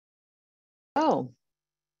Oh,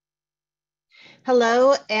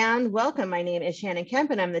 hello and welcome. My name is Shannon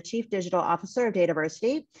Kemp and I'm the Chief Digital Officer of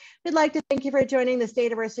DATAVERSITY. We'd like to thank you for joining this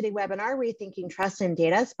DATAVERSITY webinar, Rethinking Trust and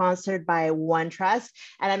Data, sponsored by OneTrust.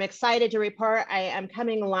 And I'm excited to report I am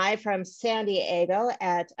coming live from San Diego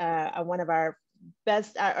at one of our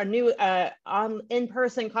best our new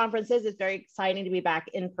in-person conferences. It's very exciting to be back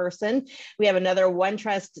in person. We have another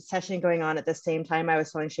OneTrust session going on at the same time. I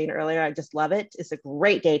was telling Shane earlier, I just love it. It's a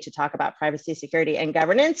great day to talk about privacy, security, and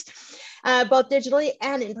governance, both digitally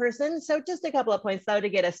and in person. So just a couple of points though to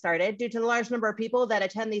get us started. Due to the large number of people that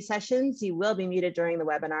attend these sessions, you will be muted during the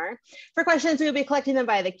webinar. For questions, we will be collecting them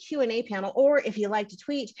via the Q&A panel, or if you like to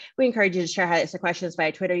tweet, we encourage you to share highlights of questions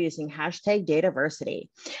via Twitter using hashtag DATAVERSITY.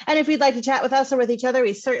 And if you'd like to chat with us or with each other,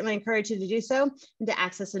 we certainly encourage you to do so. And to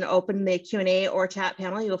access and open the Q&A or chat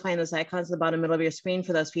panel, you will find those icons at the bottom middle of your screen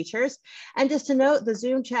for those features. And just to note, the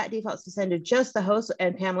Zoom chat defaults to send to just the host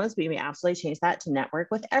and panelists, but you may absolutely change that to network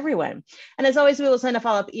with everyone. And as always, we will send a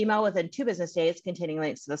follow-up email within 2 business days containing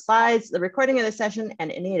links to the slides, the recording of the session,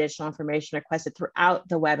 and any additional information requested throughout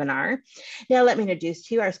the webinar. Now, let me introduce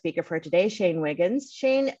to you our speaker for today, Shane Wiggins.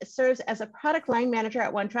 Shane serves as a product line manager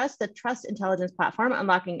at OneTrust, the trust intelligence platform,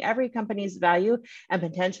 unlocking every company's value and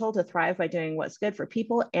potential to thrive by doing what's good for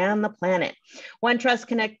people and the planet. OneTrust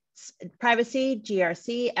connects privacy,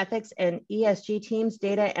 GRC, ethics, and ESG teams,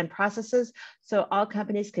 data, and processes so all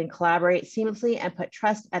companies can collaborate seamlessly and put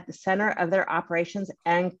trust at the center of their operations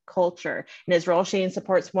and culture. In his role, Shane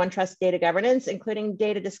supports OneTrust data governance, including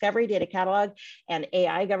data discovery, data catalog, and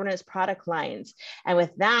AI governance product lines. And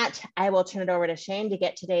with that, I will turn it over to Shane to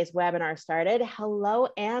get today's webinar started. Hello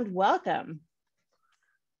and welcome.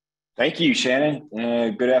 Thank you, Shannon.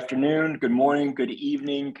 Good afternoon, good morning, good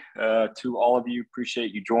evening to all of you.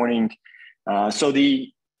 Appreciate you joining. So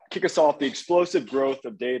kick us off, the explosive growth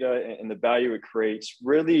of data and the value it creates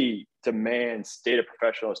really demands data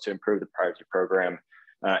professionals to improve the privacy program.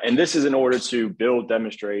 And this is in order to build,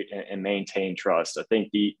 demonstrate, and maintain trust. I think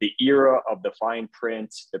the era of the fine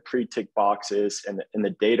print, the pre-tick boxes, and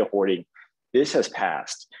the data hoarding, this has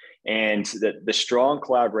passed. And the strong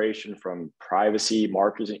collaboration from privacy,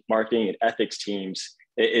 marketing, and ethics teams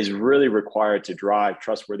is really required to drive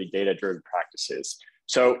trustworthy data-driven practices.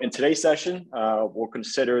 So in today's session, we'll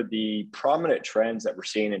consider the prominent trends that we're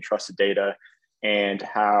seeing in trusted data and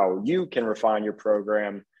how you can refine your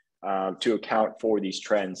program to account for these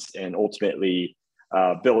trends and ultimately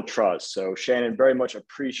build trust. So Shannon, very much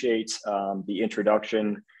appreciates the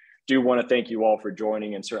introduction. Do want to thank you all for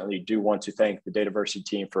joining, and certainly do want to thank the DATAVERSITY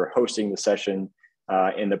team for hosting the session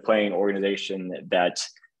and the planning organization that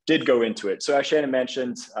did go into it. So as Shannon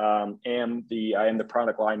mentioned, I am the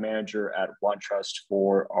product line manager at OneTrust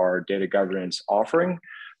for our data governance offering.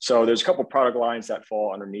 So there's a couple of product lines that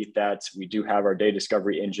fall underneath that. We do have our data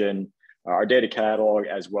discovery engine, our data catalog,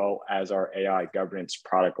 as well as our AI governance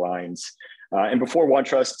product lines. And before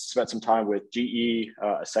OneTrust, spent some time with GE,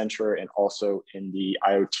 Accenture, and also in the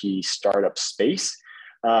IoT startup space.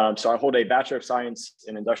 So I hold a Bachelor of Science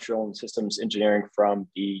in Industrial and Systems Engineering from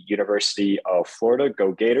the University of Florida,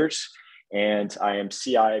 go Gators. And I am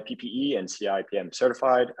CIPPE and CIPM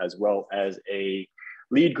certified, as well as a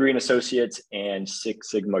Lead Green Associate and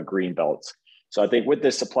Six Sigma Green Belt. So I think with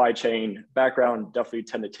this supply chain background, definitely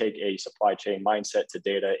tend to take a supply chain mindset to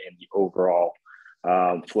data and the overall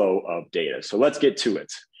flow of data. So let's get to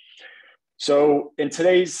it. So in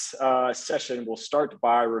today's session, we'll start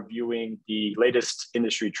by reviewing the latest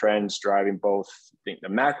industry trends driving both the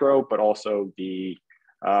macro, but also the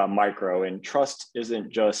micro. And trust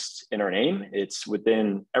isn't just in our name, it's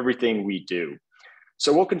within everything we do.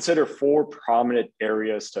 So we'll consider 4 prominent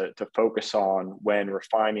areas to focus on when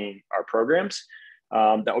refining our programs.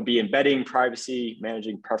 That would be embedding privacy,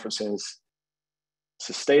 managing preferences,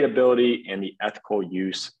 sustainability, and the ethical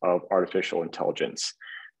use of artificial intelligence.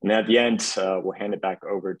 And at the end, we'll hand it back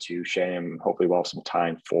over to Shannon. Hopefully we'll have some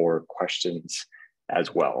time for questions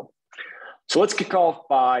as well. So let's kick off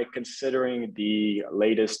by considering the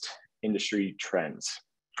latest industry trends.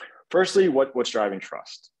 Firstly, what's driving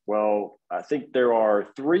trust? Well, I think there are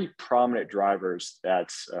 3 prominent drivers that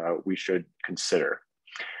we should consider.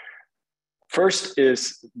 First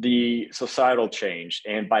is the societal change.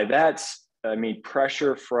 And by that, I mean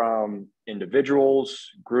pressure from individuals,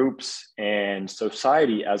 groups, and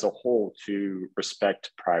society as a whole to respect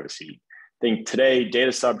privacy. I think today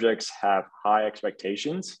data subjects have high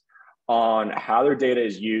expectations on how their data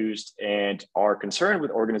is used and are concerned with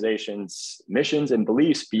organizations' missions and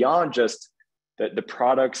beliefs beyond just the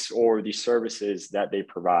products or the services that they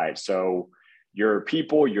provide. So your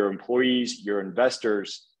people, your employees, your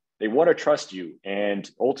investors, They want to trust you, and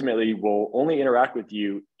ultimately will only interact with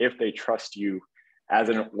you if they trust you as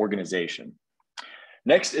an organization.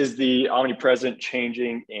 Next is the omnipresent,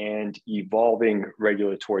 changing, and evolving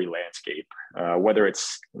regulatory landscape. Whether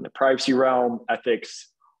it's in the privacy realm,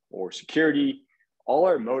 ethics, or security, all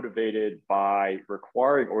are motivated by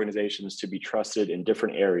requiring organizations to be trusted in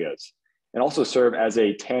different areas, and also serve as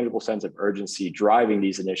a tangible sense of urgency driving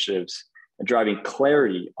these initiatives and driving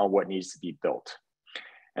clarity on what needs to be built.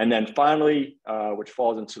 And then finally, which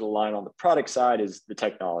falls into the line on the product side, is the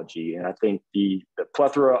technology. And I think the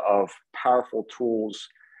plethora of powerful tools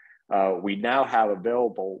we now have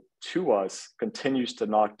available to us continues to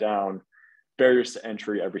knock down barriers to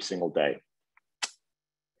entry every single day.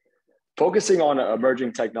 Focusing on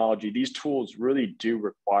emerging technology, these tools really do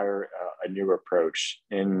require a new approach.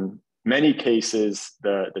 In many cases,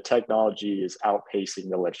 the technology is outpacing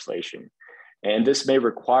the legislation. And this may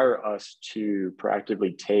require us to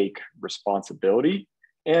proactively take responsibility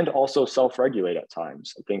and also self-regulate at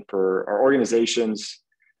times. I think for our organizations,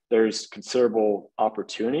 there's considerable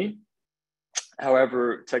opportunity.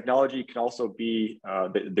 However, technology can also be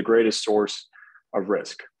the greatest source of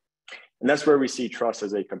risk. And that's where we see trust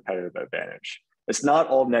as a competitive advantage. It's not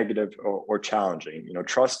all negative or challenging.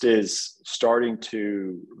 Trust is starting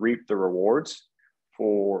to reap the rewards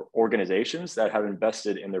for organizations that have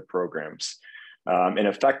invested in their programs. And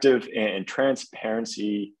effective and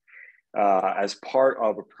transparency as part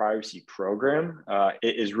of a privacy program,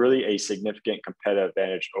 it is really a significant competitive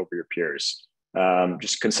advantage over your peers.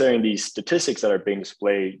 Just considering these statistics that are being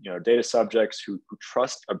displayed, data subjects who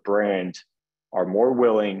trust a brand are more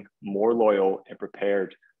willing, more loyal, and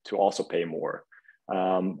prepared to also pay more.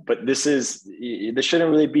 But this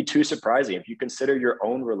shouldn't really be too surprising. If you consider your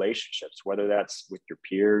own relationships, whether that's with your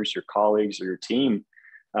peers, your colleagues, or your team,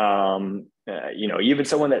 even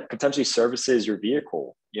someone that potentially services your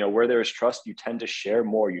vehicle, where there is trust, you tend to share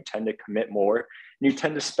more, you tend to commit more, and you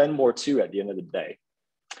tend to spend more too at the end of the day.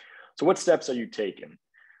 So what steps are you taking?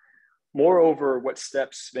 Moreover, what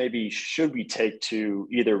steps maybe should we take to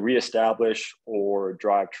either reestablish or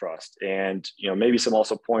drive trust? And maybe some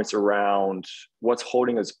also points around what's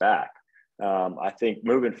holding us back. I think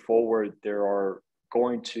moving forward, there are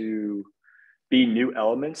going to be new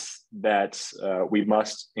elements that we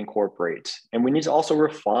must incorporate. And we need to also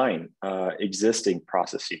refine existing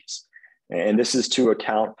processes. And this is to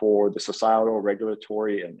account for the societal,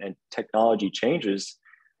 regulatory, and technology changes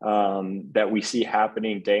that we see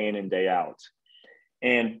happening day in and day out.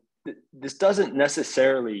 And this doesn't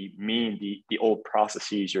necessarily mean the old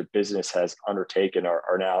processes your business has undertaken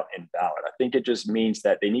are now invalid. I think it just means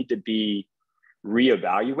that they need to be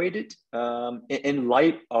reevaluated in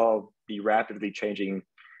light of the rapidly changing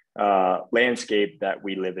landscape that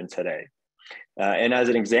we live in today. And as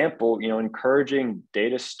an example, encouraging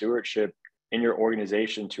data stewardship in your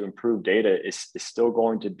organization to improve data is still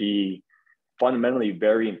going to be fundamentally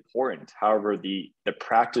very important. However, the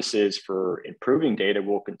practices for improving data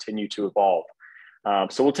will continue to evolve.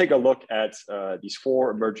 So we'll take a look at these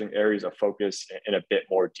 4 emerging areas of focus in a bit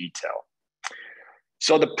more detail.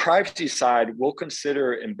 So the privacy side, we'll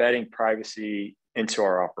consider embedding privacy into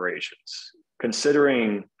our operations.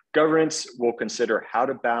 Considering governance, we'll consider how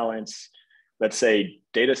to balance, let's say,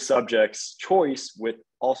 data subjects' choice with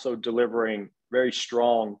also delivering very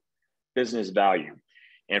strong business value.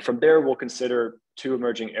 And from there, we'll consider 2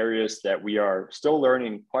 emerging areas that we are still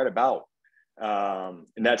learning quite about,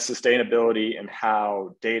 and that's sustainability and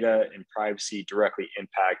how data and privacy directly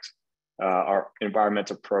impact our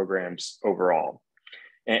environmental programs overall.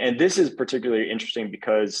 And this is particularly interesting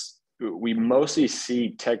because we mostly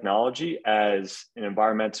see technology as an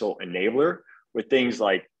environmental enabler with things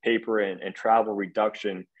like paper and travel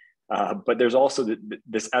reduction. But there's also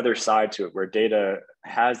this other side to it where data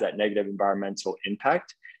has that negative environmental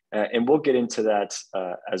impact. And we'll get into that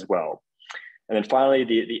as well. And then finally,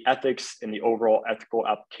 the ethics and the overall ethical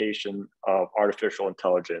application of artificial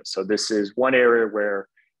intelligence. So this is one area where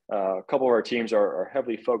a couple of our teams are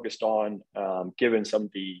heavily focused on, given some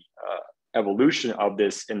of the evolution of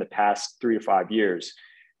this in the past 3 to 5 years,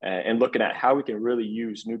 and looking at how we can really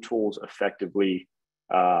use new tools effectively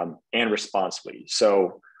and responsibly.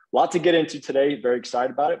 So a lot to get into today, very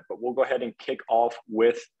excited about it, but we'll go ahead and kick off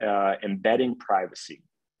with embedding privacy.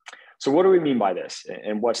 So what do we mean by this,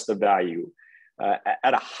 and what's the value?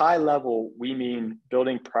 At a high level, we mean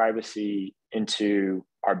building privacy into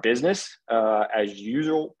our business as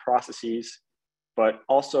usual processes, but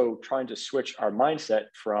also trying to switch our mindset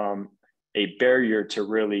from a barrier to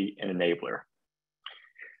really an enabler.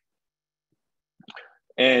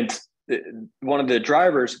 And one of the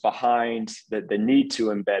drivers behind the need to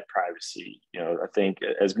embed privacy, I think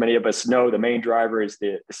as many of us know, the main driver is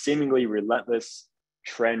the seemingly relentless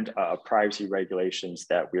trend of privacy regulations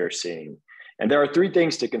that we are seeing. And there are three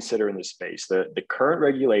things to consider in this space: the current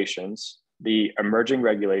regulations, the emerging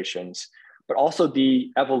regulations, but also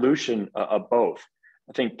the evolution of both.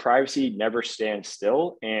 I think privacy never stands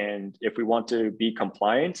still. And if we want to be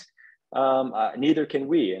compliant, neither can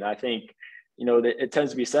we. And I think, it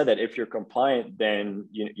tends to be said that if you're compliant, then,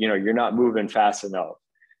 you're not moving fast enough.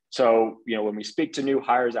 So, when we speak to new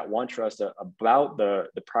hires at OneTrust about the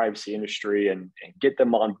privacy industry and get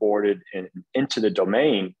them onboarded and into the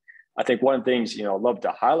domain, I think one of the things, I'd love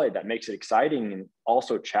to highlight that makes it exciting and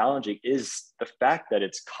also challenging is the fact that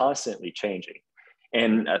it's constantly changing.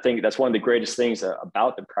 And I think that's one of the greatest things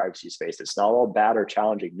about the privacy space. It's not all bad or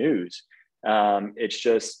challenging news. It's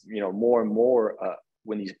just, more and more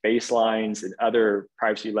when these baselines and other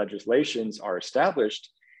privacy legislations are established,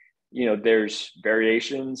 there's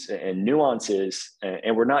variations and nuances,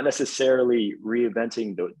 and we're not necessarily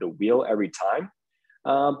reinventing the wheel every time.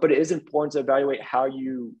 But it is important to evaluate how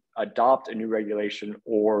you adopt a new regulation,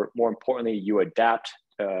 or more importantly, you adapt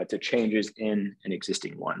to changes in an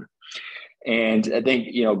existing one. And I think,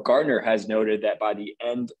 Gartner has noted that by the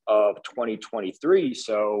end of 2023,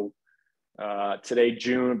 so today,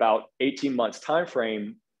 June, about 18 months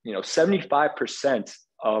timeframe, 75%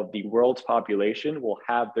 of the world's population will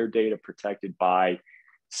have their data protected by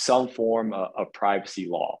some form of privacy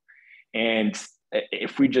law. And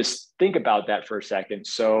if we just think about that for a second,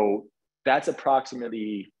 so that's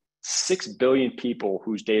approximately 6 billion people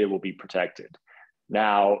whose data will be protected.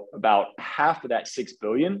 Now, about half of that 6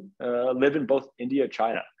 billion live in both India and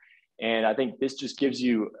China. And I think this just gives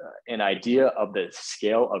you an idea of the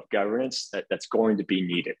scale of governance that's going to be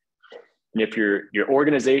needed. And if your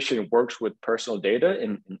organization works with personal data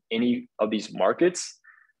in any of these markets,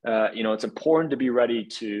 it's important to be ready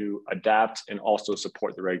to adapt and also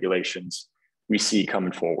support the regulations we see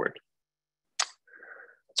coming forward.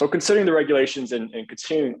 So considering the regulations and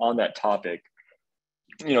continuing on that topic,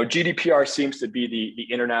 GDPR seems to be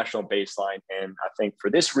the international baseline. And I think for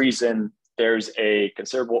this reason, there's a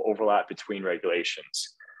considerable overlap between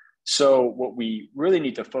regulations. So what we really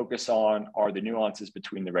need to focus on are the nuances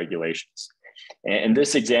between the regulations. And in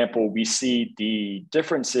this example, we see the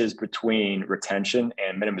differences between retention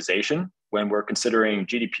and minimization when we're considering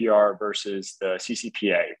GDPR versus the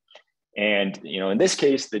CCPA. And in this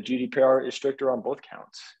case, the GDPR is stricter on both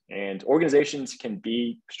counts, and organizations can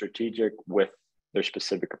be strategic with their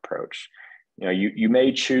specific approach. You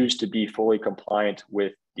may choose to be fully compliant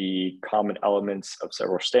with the common elements of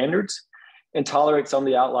several standards and tolerate some of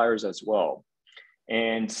the outliers as well.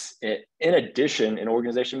 And in addition, an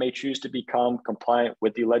organization may choose to become compliant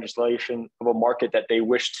with the legislation of a market that they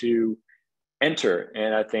wish to enter.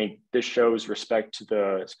 And I think this shows respect to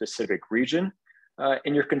the specific region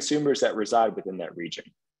and your consumers that reside within that region.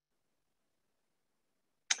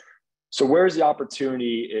 So where's the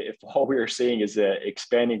opportunity if all we are seeing is an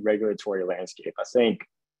expanding regulatory landscape? I think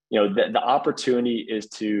the opportunity is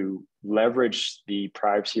to leverage the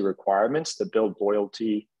privacy requirements to build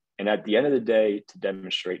loyalty, and at the end of the day, to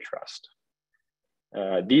demonstrate trust.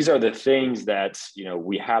 These are the things that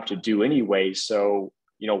we have to do anyway. So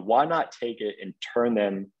why not take it and turn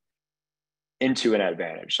them into an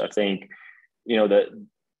advantage? I think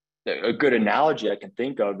a good analogy I can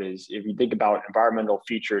think of is if you think about environmental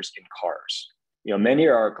features in cars. Many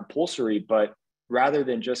are compulsory, but rather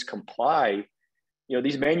than just comply,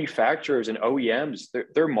 these manufacturers and OEMs,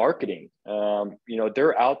 they're marketing.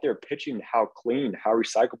 They're out there pitching how clean, how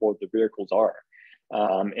recyclable the vehicles are.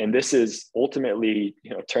 And this is ultimately,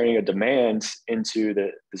 turning a demand into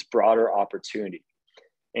this broader opportunity.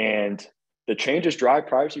 And the changes drive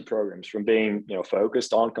privacy programs from being,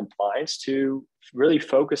 focused on compliance to really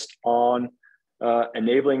focused on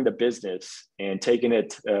enabling the business and taking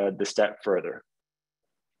it the step further.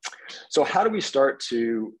 So how do we start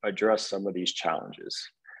to address some of these challenges?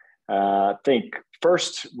 I think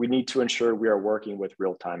first, we need to ensure we are working with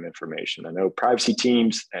real-time information. I know privacy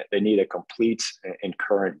teams, they need a complete and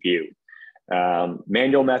current view.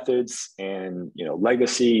 Manual methods and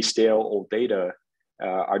legacy, stale, old data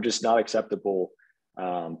are just not acceptable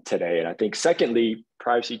today. And I think secondly,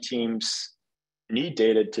 privacy teams need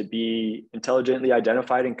data to be intelligently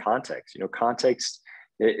identified in context. Context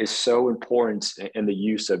is so important in the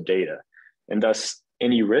use of data, and thus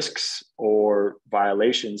any risks or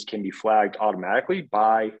violations can be flagged automatically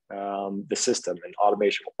by the system, and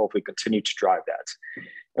automation will hopefully continue to drive that.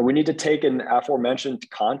 And we need to take an aforementioned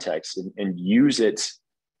context and use it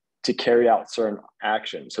to carry out certain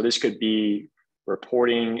actions. So this could be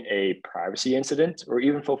reporting a privacy incident, or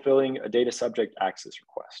even fulfilling a data subject access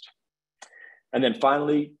request. And then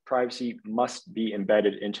finally, privacy must be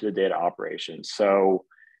embedded into the data operations. So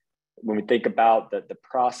when we think about the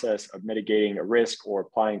process of mitigating a risk or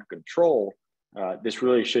applying control, this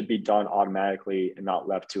really should be done automatically and not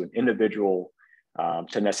left to an individual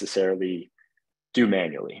to necessarily do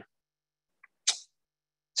manually.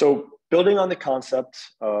 So building on the concept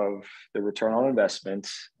of the return on investment,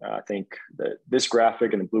 I think that this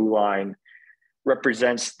graphic in the blue line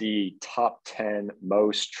represents the top 10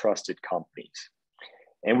 most trusted companies.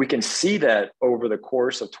 And we can see that over the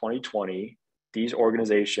course of 2020, these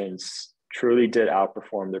organizations truly did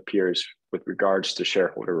outperform their peers with regards to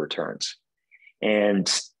shareholder returns.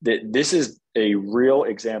 And this is a real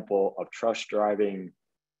example of trust driving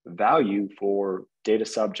value for data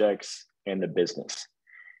subjects and the business.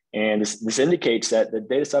 And this indicates that the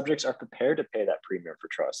data subjects are prepared to pay that premium for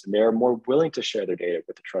trust, and they are more willing to share their data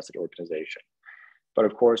with a trusted organization. But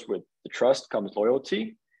of course, with the trust comes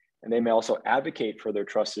loyalty, and they may also advocate for their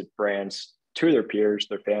trusted brands to their peers,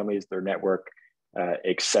 their families, their network,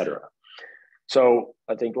 etc. So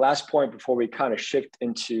I think last point before we kind of shift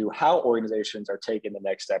into how organizations are taking the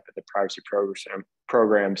next step in the privacy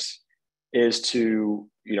programs is to,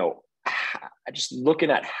 just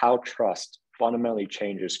looking at how trust fundamentally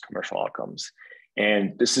changes commercial outcomes.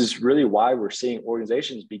 And this is really why we're seeing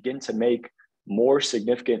organizations begin to make more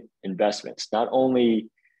significant investments, not only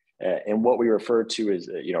in what we refer to as,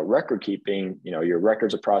 record keeping, your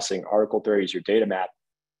records of processing, Article 30s, your data map,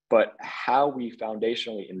 but how we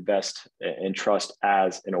foundationally invest in trust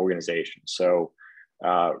as an organization. So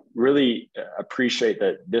really appreciate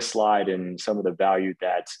that this slide and some of the value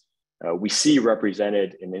that we see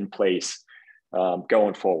represented and in place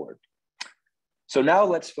going forward. So now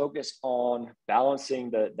let's focus on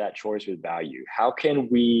balancing that choice with value. How can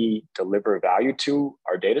we deliver value to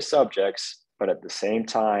our data subjects, but at the same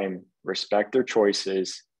time, respect their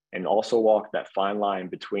choices and also walk that fine line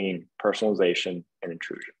between personalization and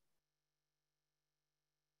intrusion?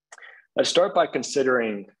 Let's start by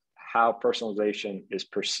considering how personalization is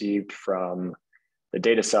perceived from the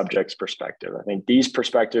data subject's perspective. I think these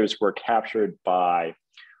perspectives were captured by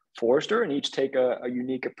Forrester and each take a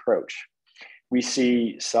unique approach. We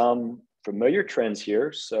see some familiar trends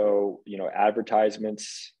here. So,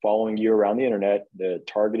 advertisements following you around the internet, the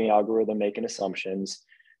targeting algorithm making assumptions,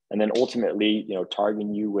 and then ultimately,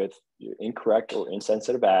 targeting you with incorrect or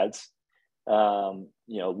insensitive ads,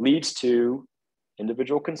 leads to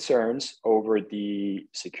individual concerns over the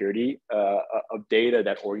security of data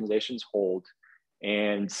that organizations hold,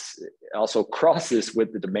 and also crosses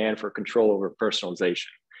with the demand for control over personalization.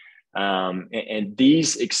 And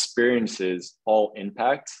these experiences all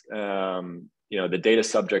impact, the data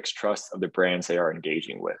subject's trust of the brands they are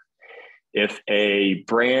engaging with. If a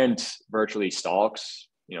brand virtually stalks,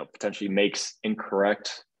 potentially makes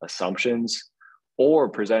incorrect assumptions or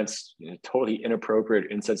presents totally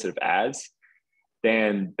inappropriate, insensitive ads,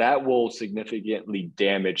 then that will significantly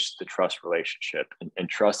damage the trust relationship. And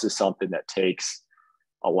trust is something that takes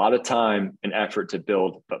a lot of time and effort to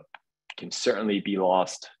build, but can certainly be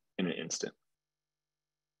lost in an instant.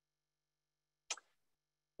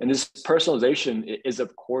 And this personalization is,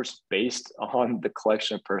 of course, based on the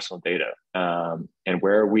collection of personal data. And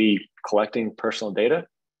where are we collecting personal data?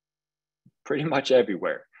 Pretty much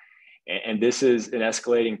everywhere. And this is an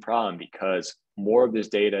escalating problem because more of this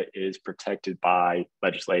data is protected by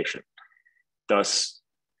legislation. Thus,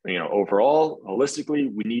 overall,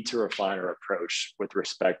 holistically, we need to refine our approach with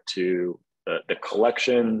respect to the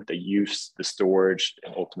collection, the use, the storage,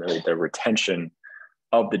 and ultimately the retention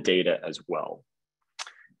of the data as well.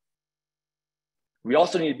 We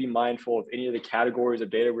also need to be mindful of any of the categories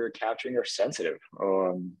of data we're capturing are sensitive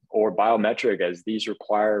or biometric, as these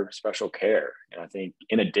require special care. And I think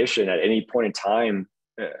in addition, at any point in time,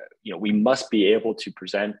 we must be able to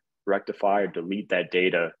present, rectify, or delete that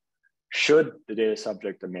data should the data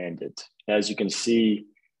subject demand it. As you can see,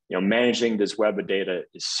 managing this web of data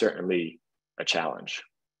is certainly a challenge.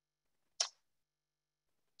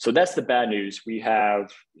 So that's the bad news. We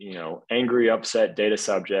have, angry, upset data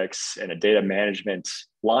subjects and a data management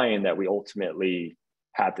lion that we ultimately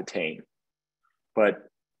have to tame. But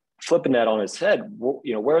flipping that on its head,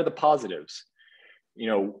 where are the positives?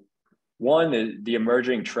 One is the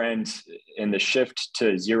emerging trends in the shift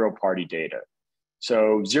to zero-party data.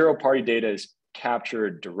 So zero-party data is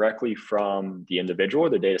captured directly from the individual,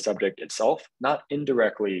 the data subject itself, not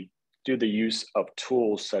indirectly through the use of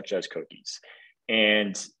tools such as cookies.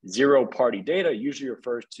 And zero-party data usually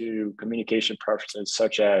refers to communication preferences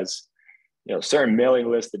such as certain mailing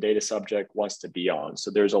list the data subject wants to be on.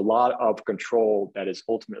 So there's a lot of control that is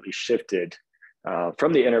ultimately shifted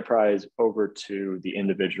from the enterprise over to the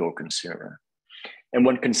individual consumer. And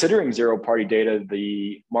when considering zero-party data,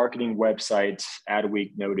 the marketing websites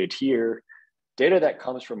Adweek noted here, data that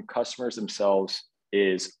comes from customers themselves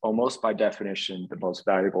is almost by definition the most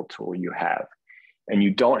valuable tool you have. And you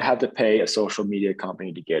don't have to pay a social media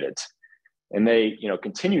company to get it. And they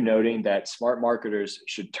continue noting that smart marketers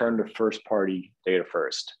should turn to first-party data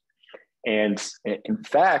first. And in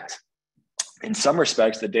fact, in some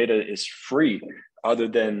respects, the data is free other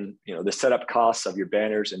than the setup costs of your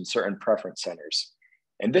banners and certain preference centers.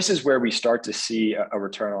 And this is where we start to see a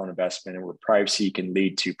return on investment and where privacy can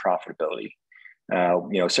lead to profitability.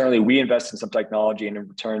 Certainly we invest in some technology and in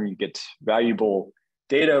return you get valuable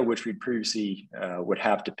data, which we previously would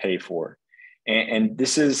have to pay for. And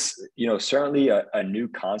this is, certainly a new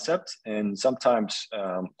concept and sometimes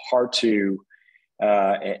hard to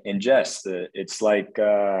ingest. It's like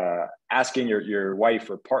asking your wife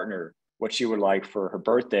or partner what she would like for her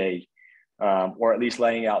birthday, or at least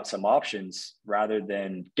laying out some options rather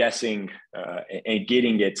than guessing and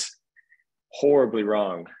getting it horribly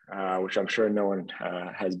wrong, which I'm sure no one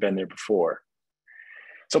has been there before.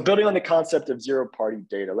 So building on the concept of zero-party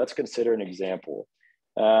data, let's consider an example.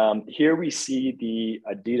 Here we see the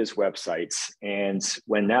Adidas websites, and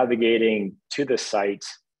when navigating to the site,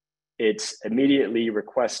 it immediately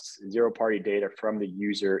requests zero-party data from the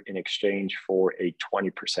user in exchange for a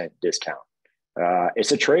 20% discount.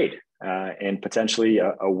 It's a trade and potentially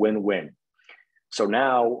a win-win. So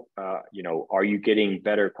now, are you getting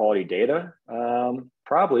better quality data?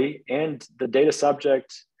 Probably, and the data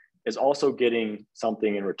subject is also getting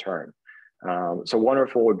something in return. So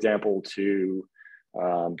wonderful example to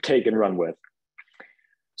take and run with.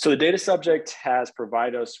 So the data subject has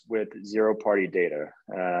provided us with zero-party data.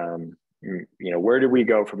 Where do we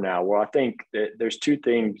go from now? Well, I think that there's two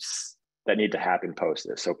things that need to happen post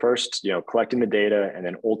this. So first, collecting the data and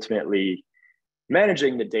then ultimately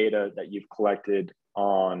managing the data that you've collected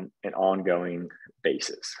on an ongoing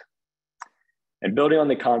basis. And building on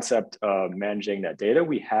the concept of managing that data,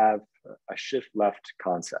 we have a shift left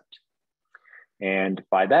concept. And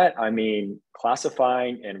by that, I mean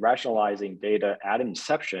classifying and rationalizing data at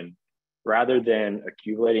inception rather than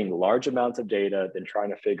accumulating large amounts of data than trying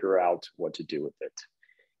to figure out what to do with it.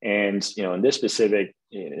 And in this specific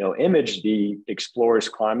image, the explorer is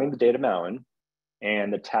climbing the data mountain,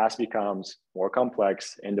 and the task becomes more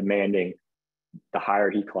complex and demanding the higher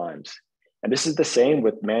he climbs. And this is the same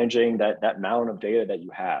with managing that mountain of data that you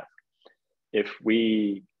have. If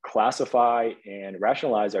we classify and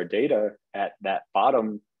rationalize our data at that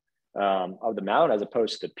bottom of the mountain as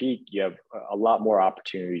opposed to the peak, you have a lot more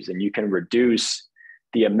opportunities, and you can reduce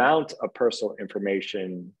the amount of personal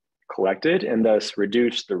information collected and thus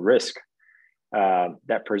reduce the risk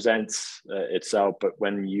that presents itself. But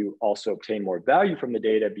when you also obtain more value from the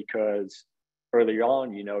data, because early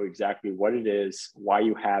on, you know exactly what it is, why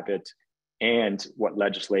you have it, and what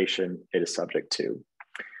legislation it is subject to.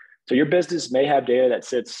 So your business may have data that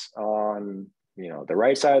sits on the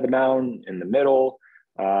right side of the mountain, in the middle.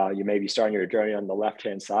 You may be starting your journey on the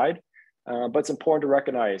left-hand side, but it's important to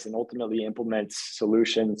recognize and ultimately implement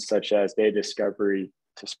solutions such as data discovery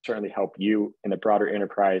to certainly help you in the broader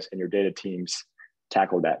enterprise and your data teams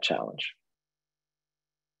tackle that challenge.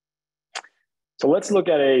 So let's look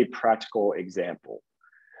at a practical example.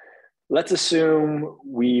 Let's assume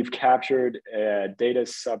we've captured a data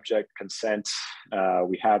subject consent,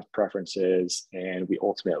 we have preferences, and we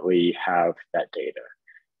ultimately have that data.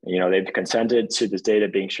 They've consented to this data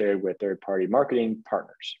being shared with third-party marketing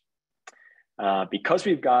partners. Because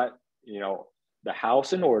we've got, the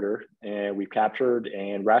house in order, and we've captured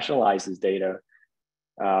and rationalized this data,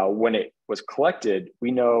 when it was collected,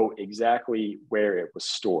 we know exactly where it was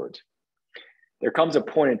stored. There comes a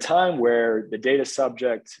point in time where the data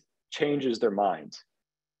subject changes their mind.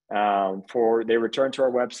 They return to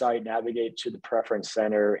our website, navigate to the preference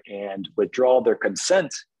center, and withdraw their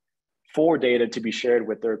consent for data to be shared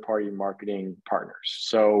with third-party marketing partners.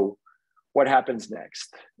 So what happens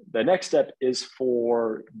next? The next step is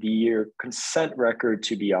for the consent record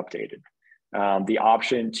to be updated. The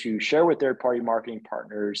option to share with third-party marketing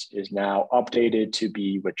partners is now updated to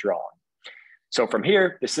be withdrawn. So from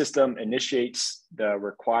here, the system initiates the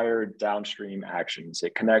required downstream actions.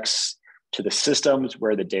 It connects to the systems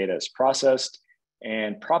where the data is processed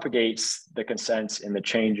and propagates the consents and the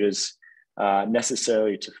changes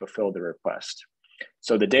necessary to fulfill the request.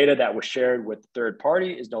 So the data that was shared with the third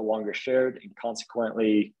party is no longer shared, and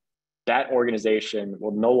consequently, that organization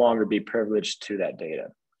will no longer be privileged to that data.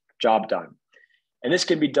 Job done. And this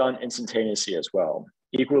can be done instantaneously as well.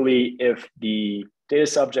 Equally, if the data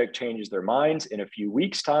subject changes their minds in a few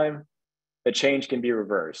weeks' time, the change can be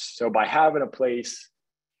reversed. So by having a place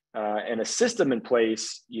and a system in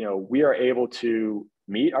place, we are able to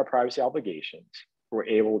meet our privacy obligations. We're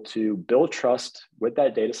able to build trust with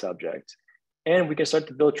that data subject, and we can start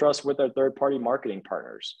to build trust with our third-party marketing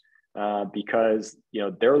partners because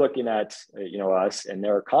they're looking at us, and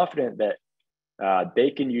they're confident that they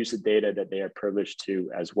can use the data that they are privileged to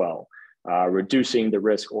as well, reducing the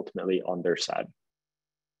risk ultimately on their side.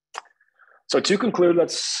 So to conclude,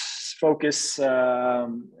 let's focus a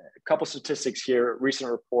couple statistics here. Recent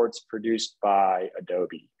reports produced by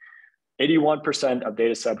Adobe. 81% of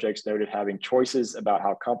data subjects noted having choices about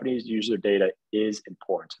how companies use their data is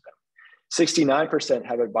important to them. 69%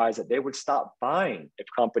 have advised that they would stop buying if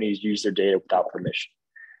companies use their data without permission.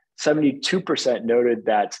 72% noted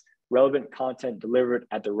that relevant content delivered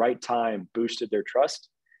at the right time boosted their trust.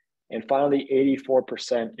 And finally,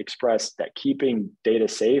 84% expressed that keeping data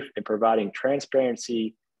safe and providing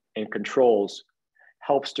transparency and controls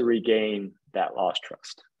helps to regain that lost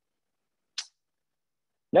trust.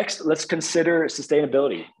 Next, let's consider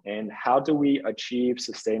sustainability and how do we achieve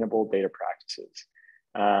sustainable data practices.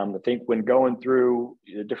 I think when going through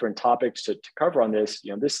the different topics to cover on this,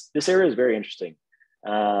 this area is very interesting.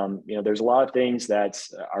 There's a lot of things that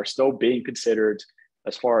are still being considered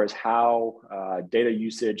as far as how data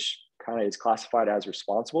usage kind of is classified as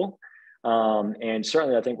responsible. And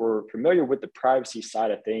certainly I think we're familiar with the privacy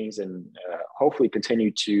side of things and hopefully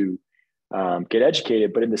continue to get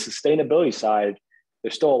educated, but in the sustainability side,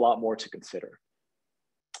 there's still a lot more to consider.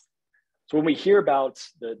 So when we hear about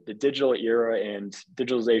the digital era and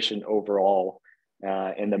digitalization overall,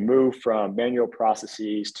 and the move from manual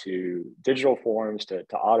processes to digital forms to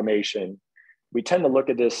automation, we tend to look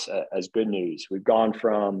at this as good news. We've gone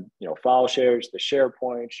from file shares to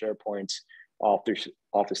SharePoint, Office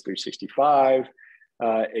 365,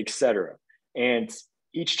 et cetera. And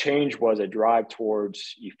each change was a drive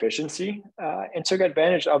towards efficiency and took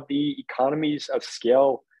advantage of the economies of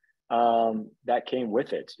scale that came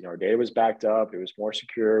with it. Our data was backed up, it was more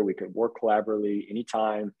secure, we could work collaboratively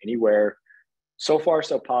anytime, anywhere. So far,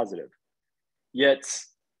 so positive. Yet,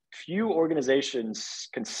 few organizations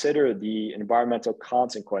consider the environmental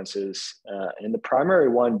consequences, and the primary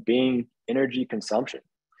one being energy consumption.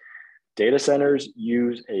 Data centers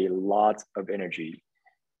use a lot of energy,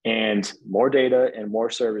 and more data and more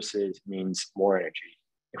services means more energy.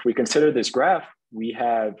 If we consider this graph, we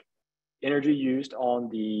have energy used on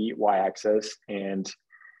the y-axis and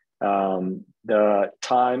the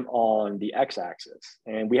time on the x-axis.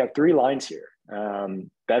 And we have three lines here,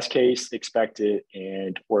 best case, expected,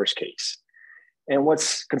 and worst case. And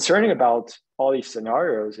what's concerning about all these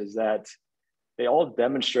scenarios is that they all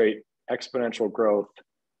demonstrate exponential growth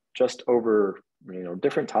just over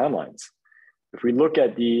different timelines. If we look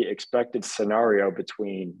at the expected scenario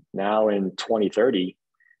between now and 2030,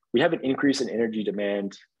 we have an increase in energy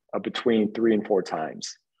demand of between 3 and 4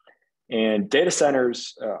 times. And data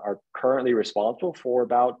centers are currently responsible for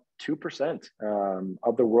about 2%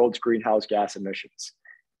 of the world's greenhouse gas emissions.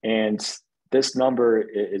 And this number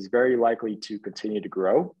is very likely to continue to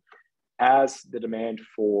grow as the demand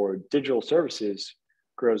for digital services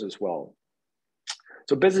grows as well.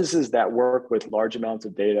 So businesses that work with large amounts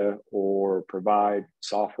of data or provide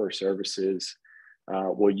software services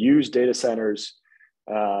will use data centers.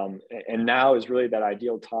 And now is really that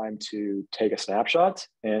ideal time to take a snapshot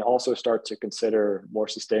and also start to consider more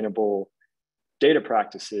sustainable data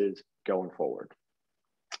practices going forward.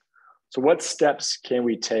 So what steps can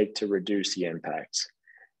we take to reduce the impacts?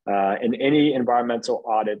 In any environmental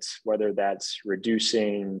audits, whether that's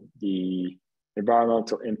reducing the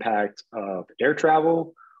environmental impact of air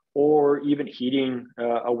travel or even heating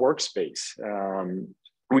a workspace,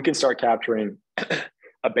 we can start capturing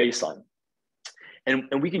a baseline.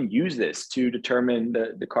 And we can use this to determine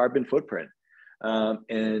the carbon footprint.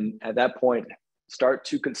 And at that point, start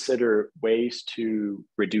to consider ways to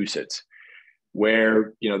reduce it.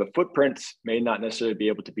 Where the footprint may not necessarily be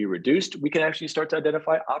able to be reduced, we can actually start to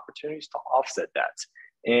identify opportunities to offset that.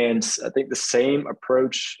 And I think the same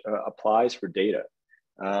approach applies for data.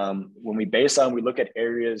 When we baseline, we look at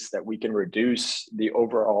areas that we can reduce the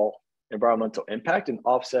overall environmental impact and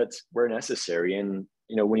offsets where necessary. And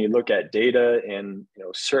when you look at data and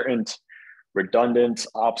certain redundant,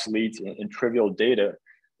 obsolete, and trivial data,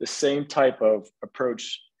 the same type of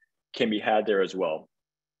approach can be had there as well.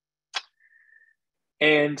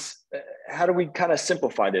 And how do we kind of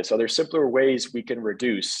simplify this? Are there simpler ways we can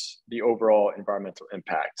reduce the overall environmental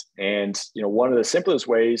impact? And one of the simplest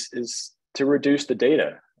ways is to reduce the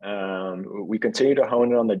data. We continue to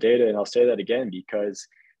hone in on the data, and I'll say that again because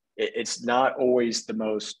it's not always the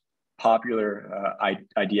most popular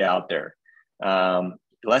idea out there.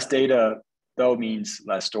 Less data, though, means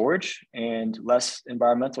less storage and less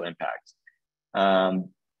environmental impact.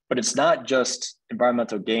 But it's not just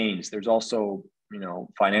environmental gains. There's also,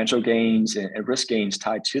 financial gains and risk gains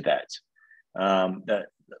tied to that. That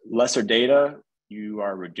lesser data, you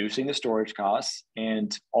are reducing the storage costs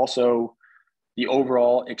and also the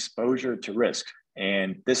overall exposure to risk.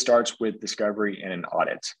 And this starts with discovery and an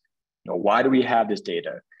audit. Why do we have this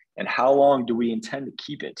data? And how long do we intend to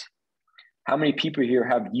keep it? How many people here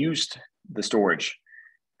have used the storage?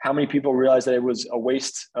 How many people realize that it was a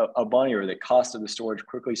waste of money or the cost of the storage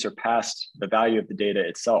quickly surpassed the value of the data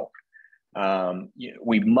itself?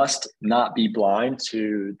 We must not be blind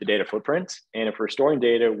to the data footprint. And if we're storing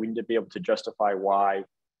data, we need to be able to justify why.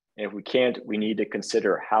 And if we can't, we need to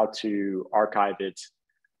consider how to archive it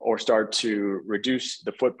or start to reduce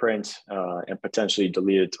the footprint and potentially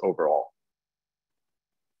delete it overall.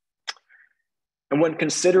 And when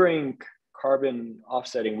considering carbon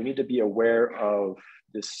offsetting, we need to be aware of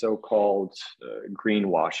this so-called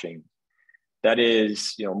greenwashing. That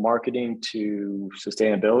is, marketing to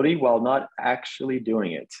sustainability while not actually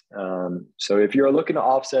doing it. So if you're looking to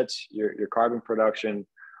offset your carbon production,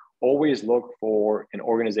 always look for an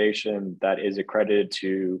organization that is accredited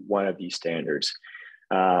to one of these standards.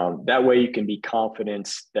 That way you can be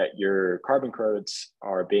confident that your carbon credits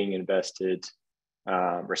are being invested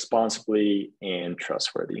responsibly and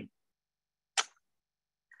trustworthy.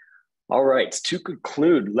 All right, to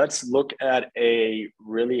conclude, let's look at a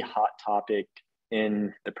really hot topic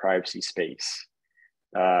in the privacy space,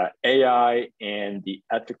 AI and the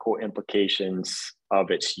ethical implications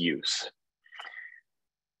of its use.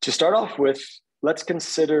 To start off with, let's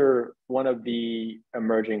consider one of the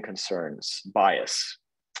emerging concerns, bias.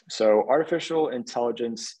 So artificial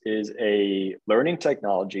intelligence is a learning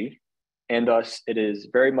technology, and thus it is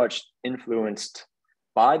very much influenced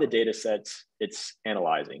by the data sets it's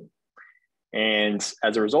analyzing. And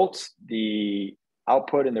as a result, the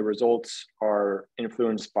output and the results are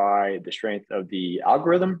influenced by the strength of the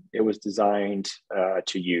algorithm it was designed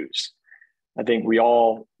to use. I think we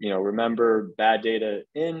all, remember bad data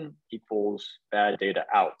in equals bad data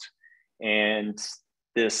out. And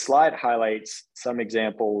this slide highlights some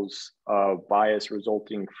examples of bias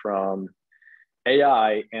resulting from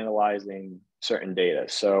AI analyzing certain data.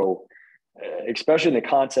 So especially in the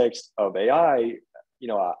context of AI,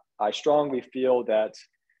 I strongly feel that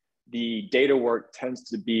the data work tends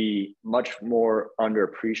to be much more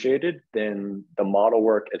underappreciated than the model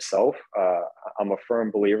work itself. I'm a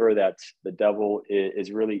firm believer that the devil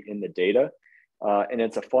is really in the data, and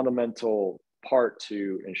it's a fundamental part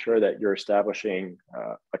to ensure that you're establishing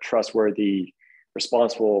a trustworthy,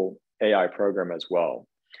 responsible AI program as well.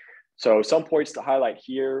 So some points to highlight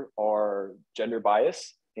here are gender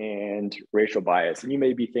bias and racial bias. And you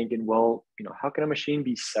may be thinking, well, how can a machine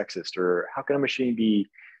be sexist or how can a machine be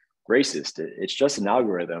racist? It's just an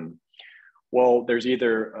algorithm. Well, there's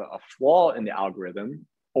either a flaw in the algorithm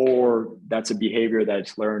or that's a behavior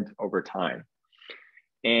that's learned over time.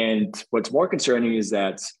 And what's more concerning is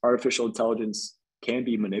that artificial intelligence can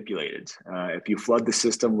be manipulated. If you flood the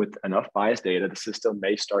system with enough biased data, the system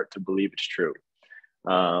may start to believe it's true.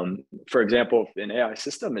 For example, if an AI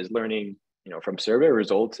system is learning from survey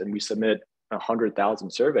results and we submit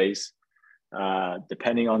 100,000 surveys,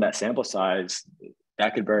 depending on that sample size,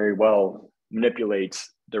 that could very well manipulate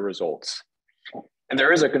the results. And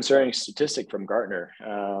there is a concerning statistic from Gartner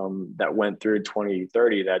that went through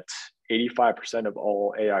 2030 that 85% of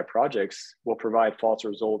all AI projects will provide false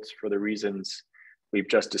results for the reasons we've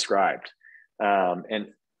just described. And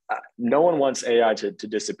no one wants AI to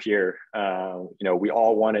disappear. We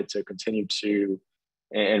all want it to continue to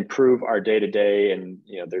improve our day-to-day, and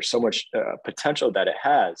there's so much potential that it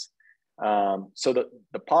has. So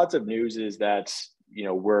the positive news is that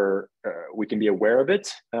we can be aware of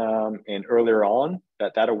it, and earlier on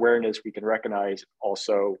that awareness we can recognize,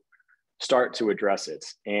 also start to address it.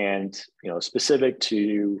 And specific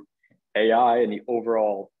to AI and the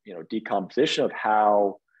overall decomposition of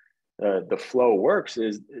how the flow works,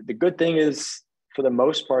 is the good thing is, for the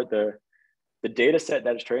most part, the data set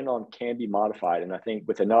that it's trained on can be modified. And I think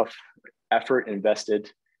with enough effort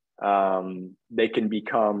invested, they can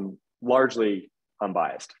become largely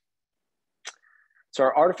unbiased. So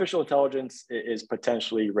our artificial intelligence is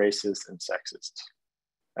potentially racist and sexist.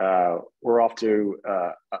 We're off to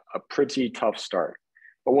a pretty tough start.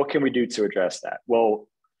 But what can we do to address that? Well,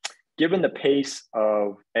 given the pace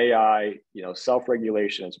of AI,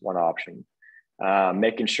 self-regulation is one option.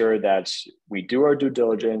 making sure that we do our due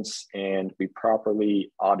diligence and we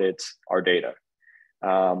properly audit our data.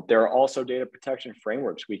 There are also data protection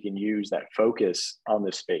frameworks we can use that focus on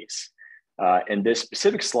this space. In this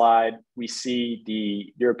specific slide, we see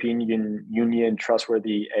the European Union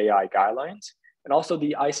Trustworthy AI Guidelines and also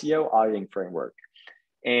the ICO auditing framework.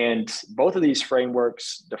 And both of these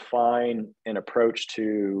frameworks define an approach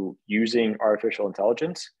to using artificial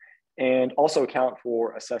intelligence and also account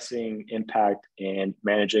for assessing impact and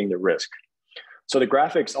managing the risk. So the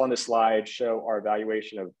graphics on this slide show our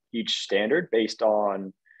evaluation of each standard based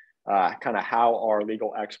on kind of how our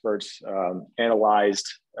legal experts analyzed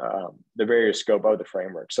the various scope of the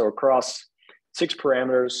framework. So across 6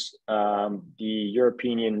 parameters, the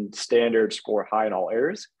European standard scored high in all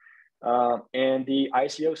areas, and the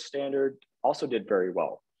ICO standard also did very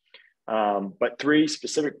well. But 3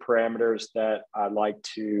 specific parameters that I'd like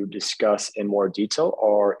to discuss in more detail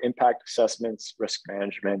are impact assessments, risk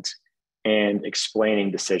management, and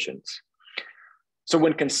explaining decisions. So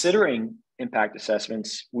when considering impact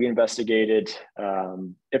assessments, we investigated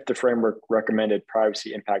if the framework recommended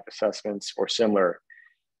privacy impact assessments or similar,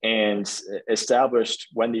 and established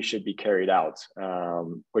when these should be carried out,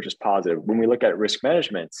 which is positive. When we look at risk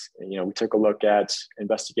management, we took a look at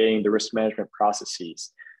investigating the risk management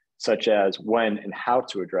processes, such as when and how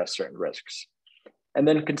to address certain risks. And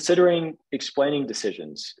then considering explaining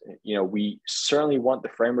decisions, we certainly want the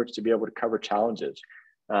frameworks to be able to cover challenges.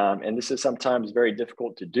 And this is sometimes very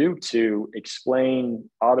difficult to do, to explain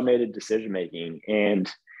automated decision-making.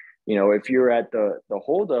 And, if you're at the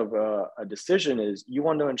hold of a decision, is you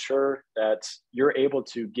want to ensure that you're able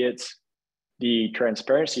to get the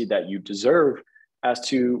transparency that you deserve as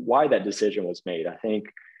to why that decision was made. I think,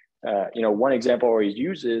 one example I always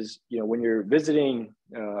use is, when you're visiting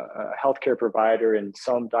a healthcare provider and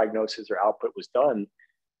some diagnosis or output was done,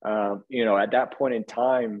 at that point in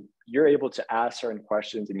time, you're able to ask certain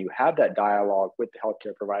questions and you have that dialogue with the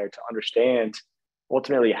healthcare provider to understand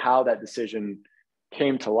ultimately how that decision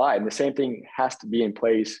came to light. And the same thing has to be in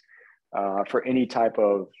place for any type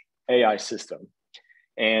of AI system.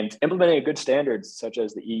 And implementing a good standards such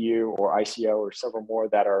as the EU or ICO or several more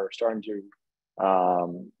that are starting to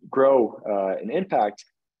grow in impact,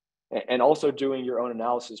 and also doing your own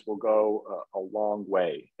analysis will go a long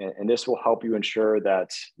way. And this will help you ensure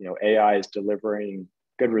that AI is delivering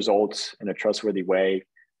good results in a trustworthy way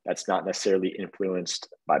that's not necessarily influenced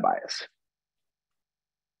by bias.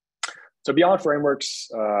 So beyond frameworks,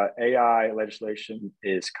 AI legislation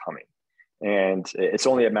is coming, and it's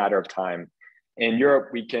only a matter of time. In Europe,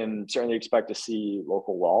 we can certainly expect to see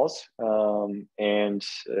local laws and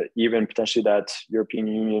even potentially that European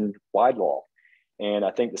Union-wide law. And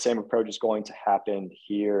I think the same approach is going to happen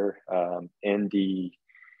here in the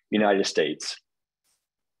United States.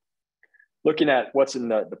 Looking at what's in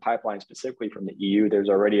the pipeline specifically from the EU, there's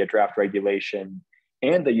already a draft regulation,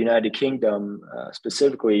 and the United Kingdom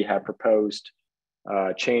specifically have proposed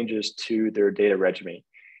changes to their data regimen.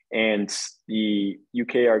 And the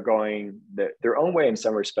UK are going their own way in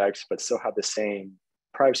some respects, but still have the same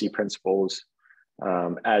privacy principles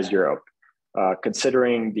as Europe.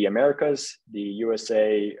 Considering the Americas, the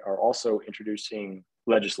USA are also introducing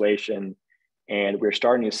legislation, and we're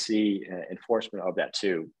starting to see enforcement of that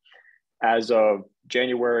too. As of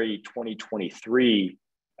January 2023,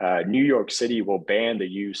 New York City will ban the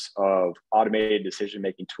use of automated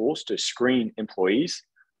decision-making tools to screen employees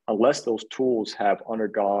unless those tools have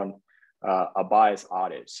undergone a bias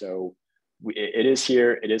audit. So it is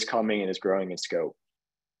here, it is coming, and is growing in scope.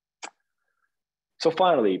 So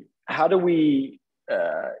finally, how do we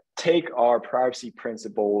take our privacy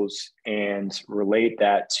principles and relate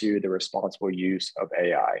that to the responsible use of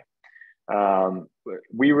AI?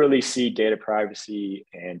 We really see data privacy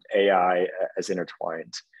and AI as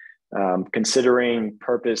intertwined. Considering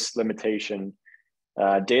purpose limitation,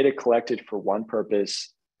 data collected for one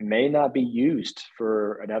purpose may not be used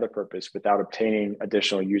for another purpose without obtaining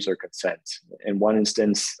additional user consent. In one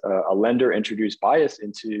instance, a lender introduced bias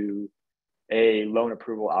into a loan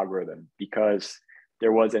approval algorithm because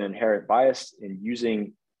there was an inherent bias in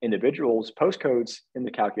using individuals' postcodes in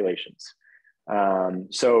the calculations.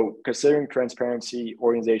 So considering transparency,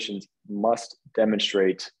 organizations must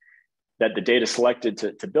demonstrate that the data selected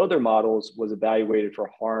to build their models was evaluated for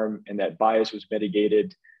harm and that bias was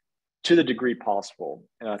mitigated to the degree possible.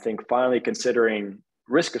 And I think finally, considering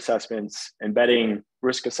risk assessments, embedding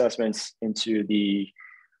risk assessments into the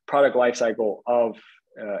product lifecycle of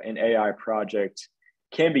an AI project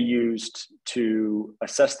can be used to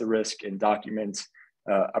assess the risk and document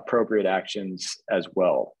appropriate actions as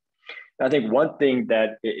well. And I think one thing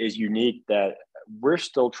that is unique that we're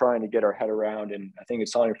still trying to get our head around, and I think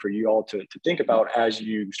it's something for you all to think about as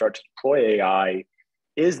you start to deploy AI,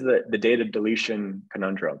 is the data deletion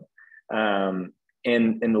conundrum.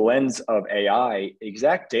 In the lens of AI,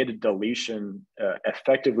 exact data deletion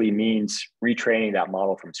effectively means retraining that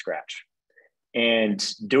model from scratch. And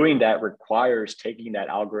doing that requires taking that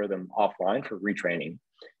algorithm offline for retraining.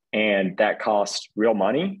 And that costs real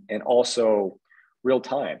money and also real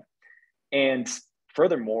time. And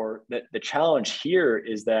furthermore, the challenge here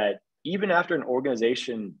is that even after an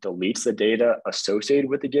organization deletes the data associated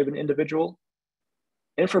with a given individual,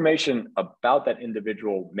 information about that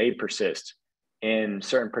individual may persist in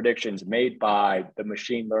certain predictions made by the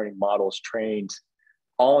machine learning models trained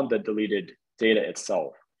on the deleted data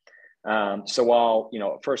itself. So while, you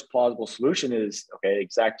know, a first plausible solution is, okay,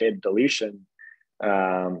 exact data deletion,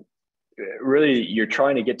 really you're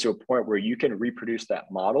trying to get to a point where you can reproduce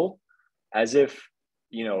that model as if,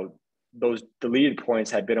 you know, those deleted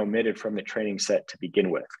points had been omitted from the training set to begin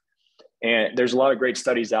with. And there's a lot of great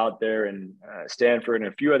studies out there, and Stanford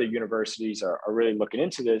and a few other universities are really looking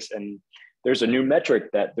into this. And there's a new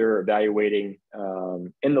metric that they're evaluating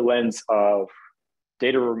in the lens of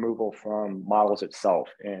data removal from models itself.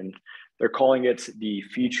 And they're calling it the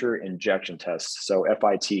feature injection test, so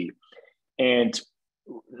FIT. And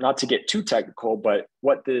not to get too technical, but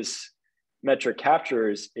what this metric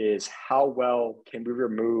captures is how well can we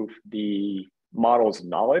remove the model's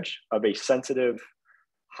knowledge of a sensitive,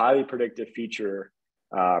 highly predictive feature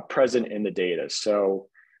present in the data. So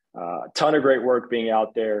a ton of great work being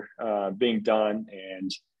out there, being done,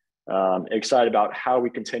 and excited about how we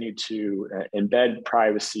continue to embed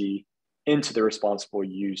privacy into the responsible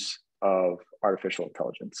use of artificial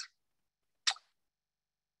intelligence.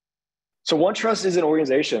 So OneTrust is an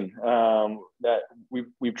organization that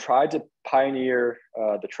we've tried to pioneer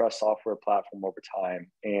the trust software platform over time.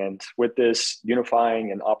 And with this,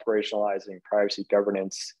 unifying and operationalizing privacy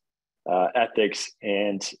governance, ethics,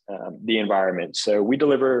 and the environment. So we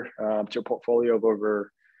deliver to a portfolio of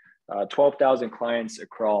over 12,000 clients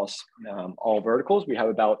across all verticals. We have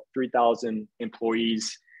about 3,000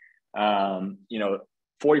 employees. You know,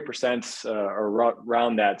 40% or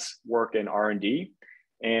around that's work in R&D.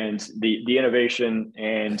 And the innovation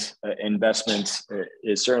and investments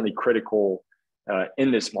is certainly critical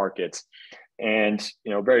in this market. And,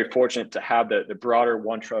 you know, very fortunate to have the broader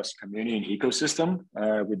OneTrust community and ecosystem.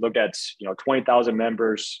 We look at, you know, 20,000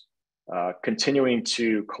 members continuing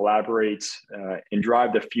to collaborate and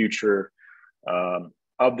drive the future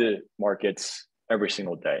of the markets every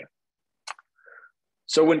single day.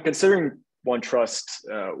 So when considering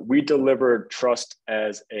OneTrust, we deliver trust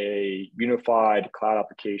as a unified cloud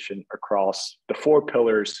application across the 4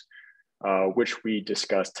 pillars which we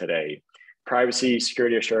discussed today: privacy,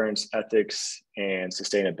 security assurance, ethics, and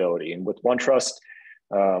sustainability. And with OneTrust,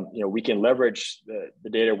 you know, we can leverage the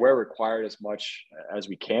data where required as much as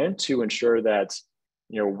we can to ensure that,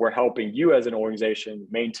 you know, we're helping you as an organization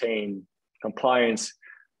maintain compliance,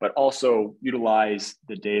 but also utilize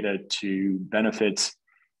the data to benefit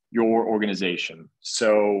your organization.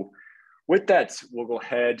 So with that, we'll go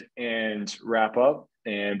ahead and wrap up,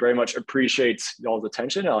 and very much appreciate y'all's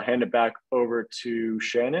attention. I'll hand it back over to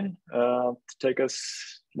Shannon to take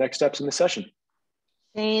us next steps in the session.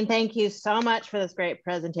 Shane, thank you so much for this great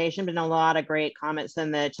presentation. Been a lot of great comments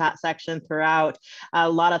in the chat section throughout, a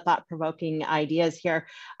lot of thought-provoking ideas here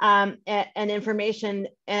and information.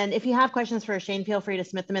 And if you have questions for Shane, feel free to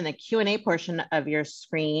submit them in the Q&A portion of your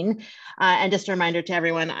screen. And just a reminder to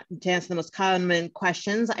everyone, to answer the most common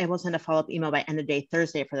questions, I will send a follow-up email by end of day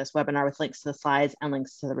Thursday for this webinar with links to the slides and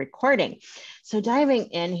links to the recording. So diving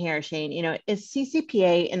in here, Shane, you know, is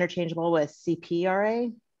CCPA interchangeable with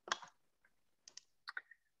CPRA?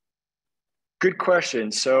 Good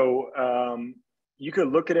question. So you could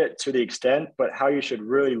look at it to the extent, but how you should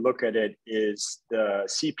really look at it is the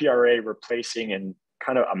CPRA replacing and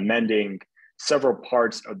kind of amending several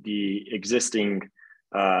parts of the existing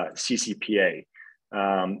CCPA.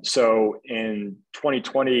 So in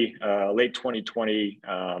 2020, late 2020,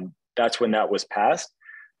 that's when that was passed.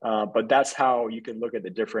 But that's how you can look at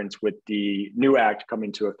the difference with the new act coming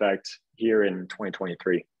into effect here in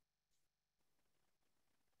 2023.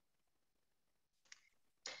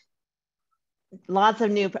 Lots of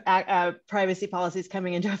new privacy policies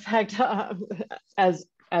coming into effect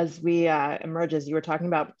as we emerge, as you were talking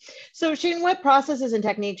about. So Shane, what processes and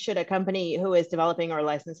techniques should a company who is developing or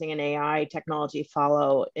licensing an AI technology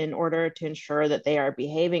follow in order to ensure that they are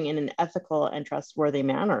behaving in an ethical and trustworthy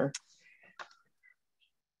manner?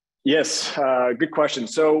 Yes, good question.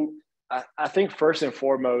 So I think first and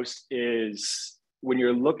foremost is when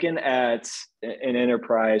you're looking at an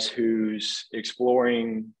enterprise who's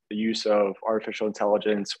exploring the use of artificial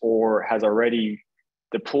intelligence or has already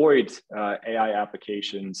deployed AI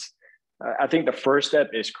applications, I think the first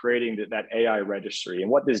step is creating that AI registry.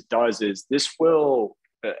 And what this does is this will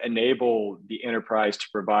enable the enterprise to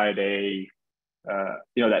provide a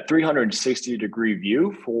that 360-degree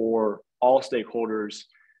view for all stakeholders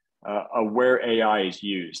of where AI is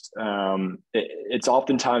used. It's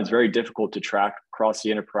oftentimes very difficult to track across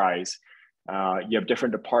the enterprise. You have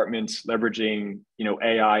different departments leveraging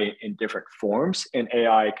AI in different forms, and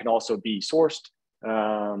AI can also be sourced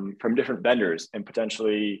from different vendors and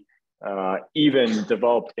potentially even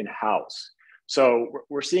developed in-house. So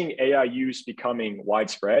we're seeing AI use becoming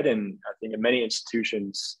widespread, and I think in many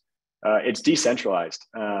institutions, it's decentralized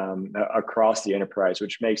across the enterprise,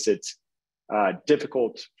 which makes it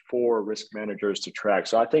difficult for risk managers to track.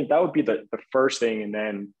 So I think that would be the first thing. And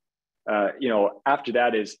then, after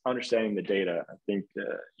that is understanding the data. I think,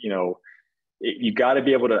 you got to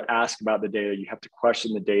be able to ask about the data. You have to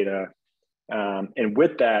question the data. And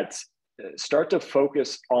with that, start to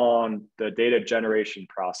focus on the data generation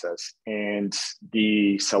process and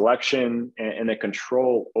the selection and the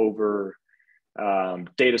control over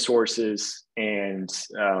data sources and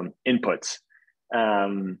inputs.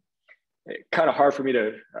 Kind of hard for me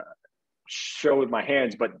to show with my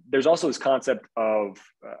hands, but there's also this concept of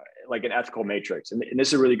like an ethical matrix. And this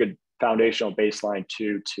is a really good foundational baseline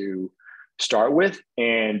to start with.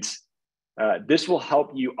 And this will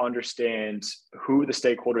help you understand who the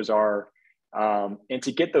stakeholders are and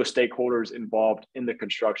to get those stakeholders involved in the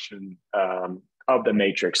construction of the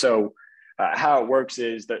matrix. So how it works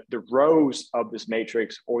is that the rows of this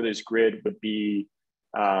matrix or this grid would be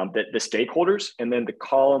the stakeholders, and then the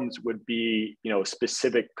columns would be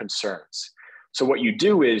specific concerns. So what you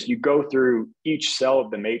do is you go through each cell of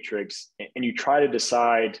the matrix and you try to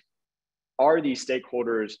decide, are these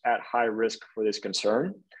stakeholders at high risk for this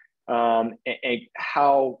concern? And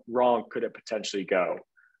how wrong could it potentially go?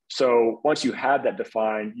 So once you have that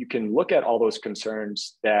defined, you can look at all those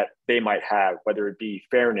concerns that they might have, whether it be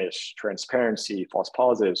fairness, transparency, false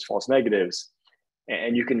positives, false negatives,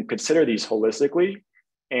 and you can consider these holistically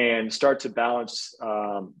and start to balance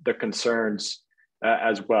the concerns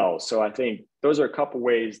as well. So I think those are a couple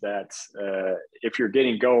ways that if you're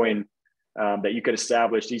getting going, that you could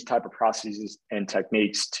establish these type of processes and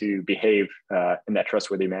techniques to behave in that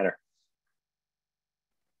trustworthy manner.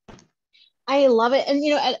 I love it. And,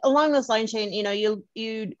 along this line, Shane,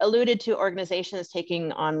 you alluded to organizations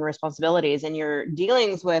taking on responsibilities in your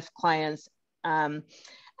dealings with clients,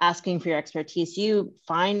 asking for your expertise. Do you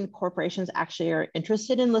find corporations actually are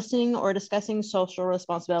interested in listening or discussing social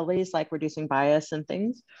responsibilities like reducing bias and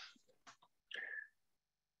things?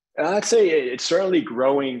 I'd say it's certainly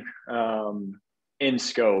growing in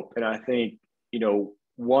scope. And I think,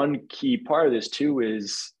 one key part of this too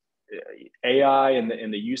is AI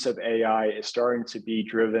and the use of AI is starting to be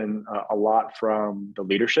driven a lot from the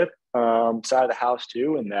leadership side of the house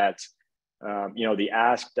too. And that, the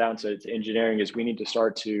ask down to engineering is we need to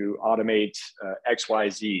start to automate X, Y,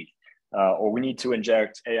 Z, or we need to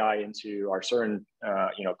inject AI into our certain,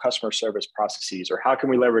 customer service processes, or how can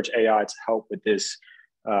we leverage AI to help with this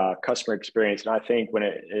customer experience? And I think when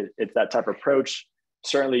it's that type of approach,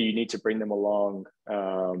 certainly you need to bring them along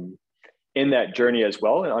in that journey as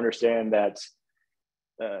well, and understand that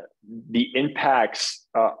the impacts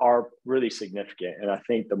are really significant. And I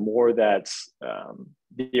think the more that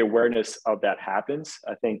the awareness of that happens,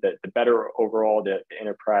 I think that the better overall the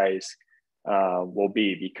enterprise will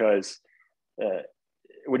be, because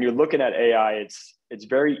when you're looking at AI, it's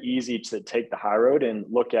very easy to take the high road and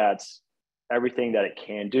look at everything that it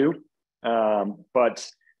can do. But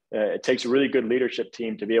it takes a really good leadership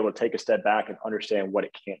team to be able to take a step back and understand what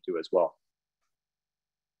it can't do as well.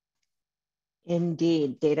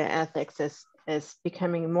 Indeed, data ethics is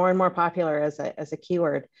becoming more and more popular as a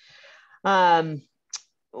keyword.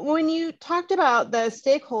 When you talked about the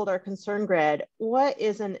stakeholder concern grid, what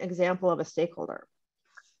is an example of a stakeholder?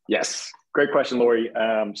 Yes, great question, Lori.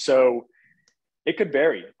 So it could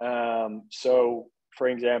vary. So for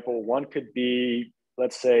example, one could be,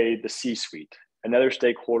 let's say, the C-suite. Another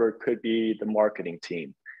stakeholder could be the marketing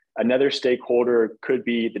team. Another stakeholder could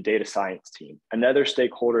be the data science team. Another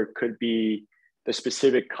stakeholder could be the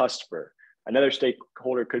specific customer. Another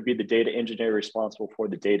stakeholder could be the data engineer responsible for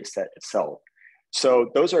the data set itself. So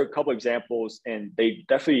those are a couple examples, and they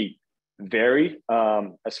definitely vary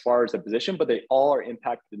as far as the position, but they all are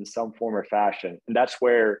impacted in some form or fashion. And that's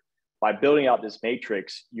where, by building out this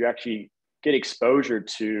matrix, you actually get exposure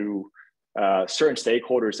to certain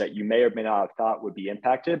stakeholders that you may or may not have thought would be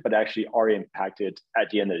impacted, but actually are impacted at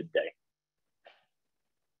the end of the day.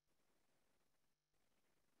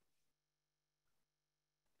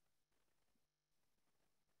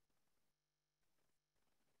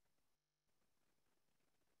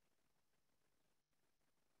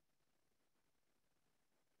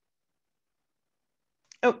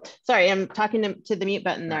 Oh, sorry, I'm talking to the mute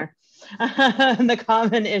button there. The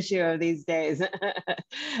common issue of these days.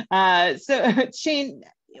 So Shane,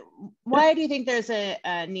 why do you think there's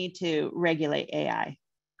a need to regulate AI?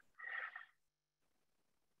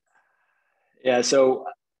 Yeah, so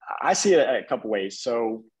I see it a couple ways.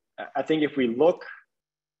 So I think if we look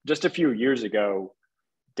just a few years ago,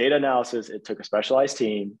 data analysis, it took a specialized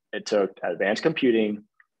team, it took advanced computing,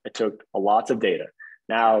 it took lots of data.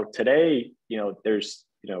 Now today, there's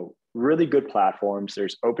really good platforms,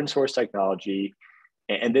 there's open source technology,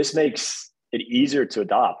 and this makes it easier to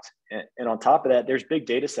adopt. And on top of that, there's big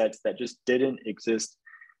data sets that just didn't exist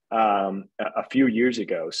a few years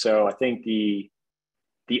ago. So I think the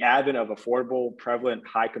advent of affordable, prevalent,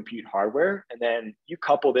 high compute hardware, and then you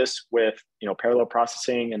couple this with parallel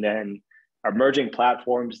processing, and then emerging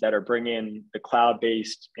platforms that are bringing the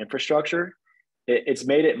cloud-based infrastructure, it's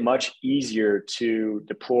made it much easier to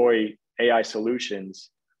deploy AI solutions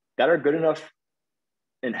that are good enough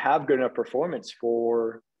and have good enough performance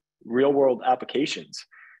for real-world applications.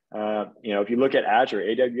 If you look at Azure,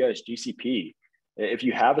 AWS, GCP, if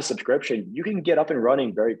you have a subscription, you can get up and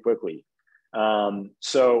running very quickly.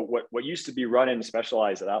 So what used to be run in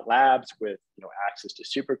specialized labs with access to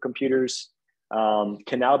supercomputers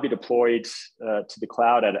can now be deployed to the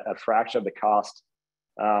cloud at a fraction of the cost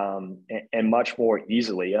and much more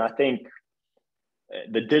easily. And I think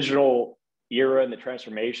the digital era and the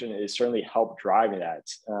transformation has certainly helped driving that.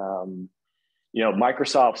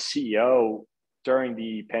 Microsoft's CEO during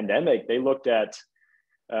the pandemic, they looked at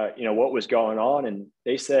what was going on, and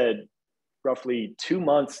they said roughly 2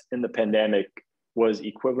 months in the pandemic was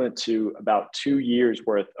equivalent to about 2 years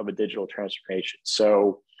worth of a digital transformation.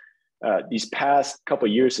 So these past couple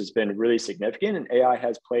of years has been really significant, and AI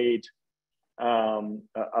has played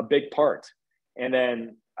a big part. And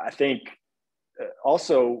then I think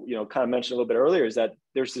also, kind of mentioned a little bit earlier, is that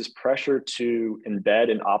there's this pressure to embed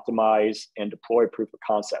and optimize and deploy proof of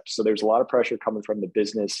concepts. So there's a lot of pressure coming from the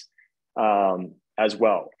business as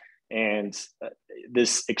well. And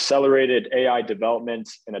this accelerated AI development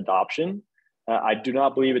and adoption, I do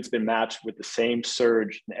not believe it's been matched with the same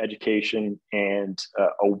surge in education and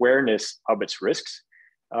awareness of its risks,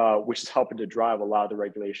 which is helping to drive a lot of the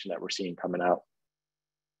regulation that we're seeing coming out.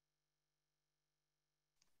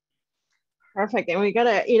 Perfect. And we got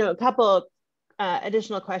a couple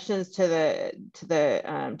additional questions to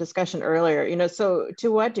the discussion earlier. So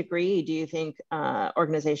to what degree do you think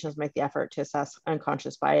organizations make the effort to assess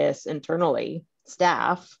unconscious bias internally,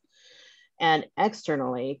 staff, and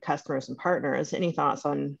externally, customers and partners? Any thoughts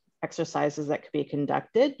on exercises that could be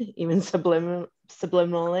conducted, even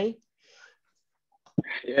subliminally?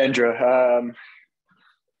 Yeah, Andrea,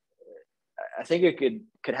 I think it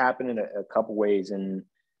could happen in a couple ways, and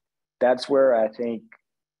that's where I think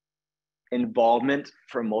involvement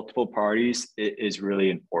from multiple parties is really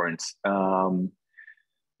important,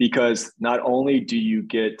 because not only do you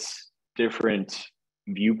get different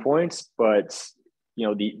viewpoints, but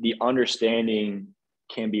the understanding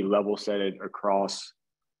can be level setted across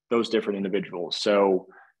those different individuals. So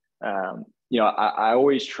I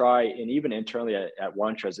always try, and even internally at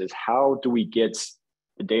OneTrust, is how do we get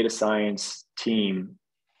the data science team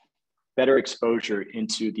better exposure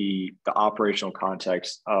into the operational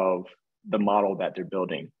context of the model that they're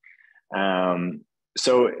building.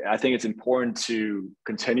 So I think it's important to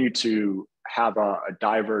continue to have a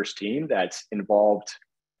diverse team that's involved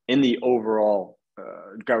in the overall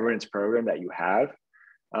governance program that you have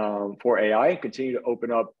for AI, and continue to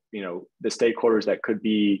open up, the stakeholders that could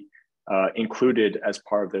be included as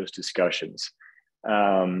part of those discussions.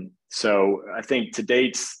 So I think to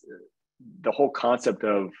date, the whole concept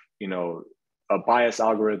of a bias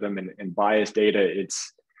algorithm and bias data,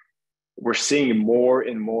 we're seeing more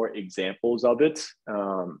and more examples of it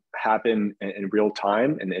happen in real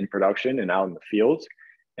time and in production and out in the field.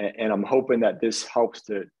 And I'm hoping that this helps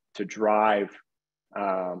to drive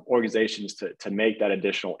organizations to make that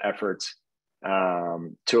additional effort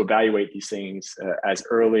to evaluate these things as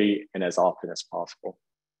early and as often as possible.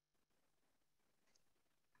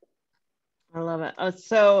 I love it.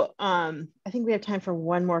 So I think we have time for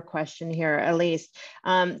one more question here, at least.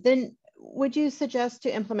 Then would you suggest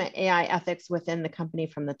to implement AI ethics within the company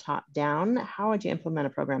from the top down? How would you implement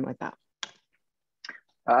a program like that?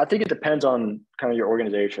 I think it depends on kind of your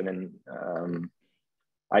organization, and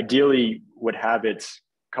ideally would have it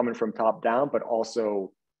coming from top down, but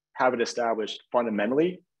also have it established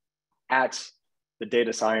fundamentally at the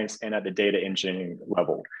data science and at the data engineering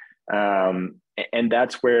level. And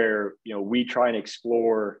that's where, you know, we try and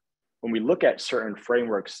explore when we look at certain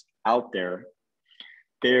frameworks out there.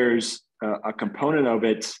 There's a component of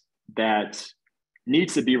it that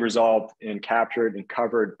needs to be resolved and captured and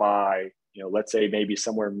covered by, you know, let's say maybe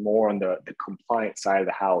somewhere more on the compliance side of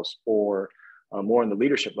the house, or more on the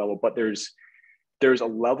leadership level. But there's a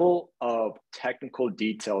level of technical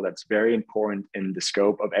detail that's very important in the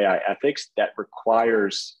scope of AI ethics that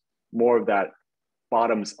requires more of that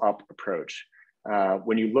bottoms up approach.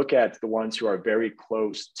 When you look at the ones who are very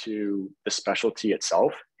close to the specialty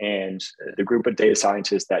itself and the group of data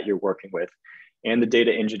scientists that you're working with, and the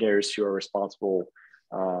data engineers who are responsible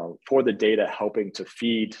for the data helping to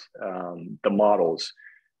feed the models,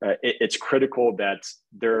 it's critical that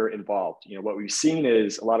they're involved. You know, what we've seen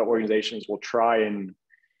is a lot of organizations will try and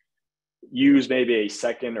use maybe a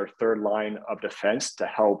second or third line of defense to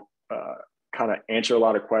help kind of answer a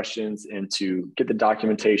lot of questions and to get the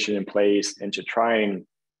documentation in place and to try and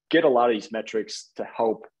get a lot of these metrics to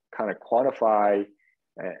help kind of quantify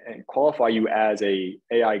and qualify you as a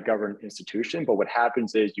AI governed institution. But what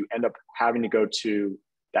happens is you end up having to go to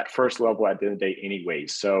that first level at the end of the day anyway.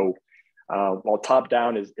 So while top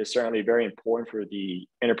down is certainly very important for the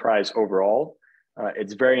enterprise overall,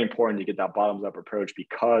 it's very important to get that bottoms up approach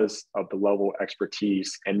because of the level of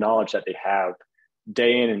expertise and knowledge that they have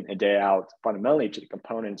day in and day out, fundamentally to the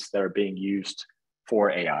components that are being used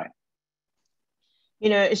for AI. You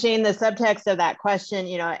know, Shane, the subtext of that question,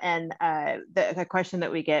 you know, and the question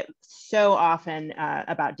that we get so often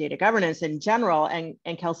about data governance in general, and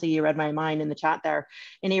Kelsey, you read my mind in the chat there,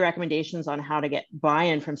 any recommendations on how to get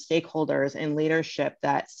buy-in from stakeholders and leadership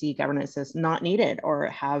that see governance as not needed or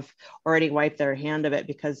have already wiped their hand of it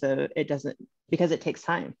because it takes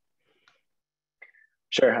time?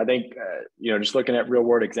 Sure. I think, you know, just looking at real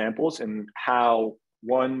world examples and how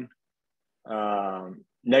one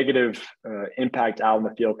negative impact out in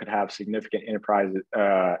the field could have significant enterprise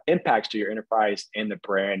impacts to your enterprise and the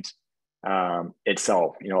brand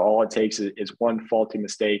itself. You know, all it takes is one faulty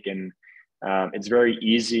mistake, and it's very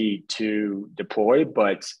easy to deploy.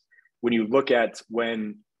 But when you look at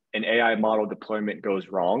when an AI model deployment goes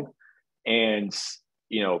wrong, and,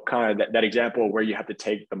 you know, kind of that example where you have to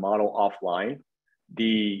take the model offline,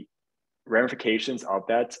 the ramifications of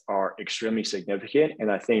that are extremely significant. And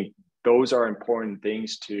I think those are important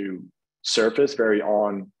things to surface early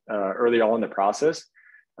on in the process,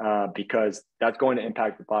 because that's going to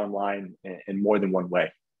impact the bottom line in more than one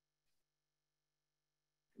way.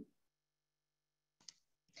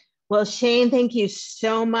 Well, Shane, thank you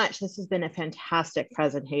so much. This has been a fantastic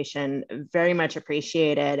presentation. Very much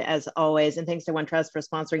appreciated as always. And thanks to OneTrust for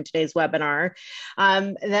sponsoring today's webinar.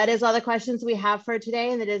 That is all the questions we have for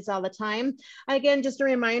today, and that is all the time. Again, just a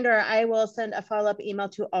reminder, I will send a follow-up email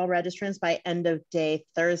to all registrants by end of day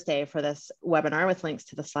Thursday for this webinar with links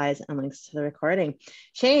to the slides and links to the recording.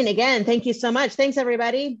 Shane, again, thank you so much. Thanks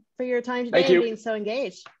everybody for your time today and being so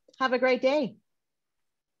engaged. Have a great day.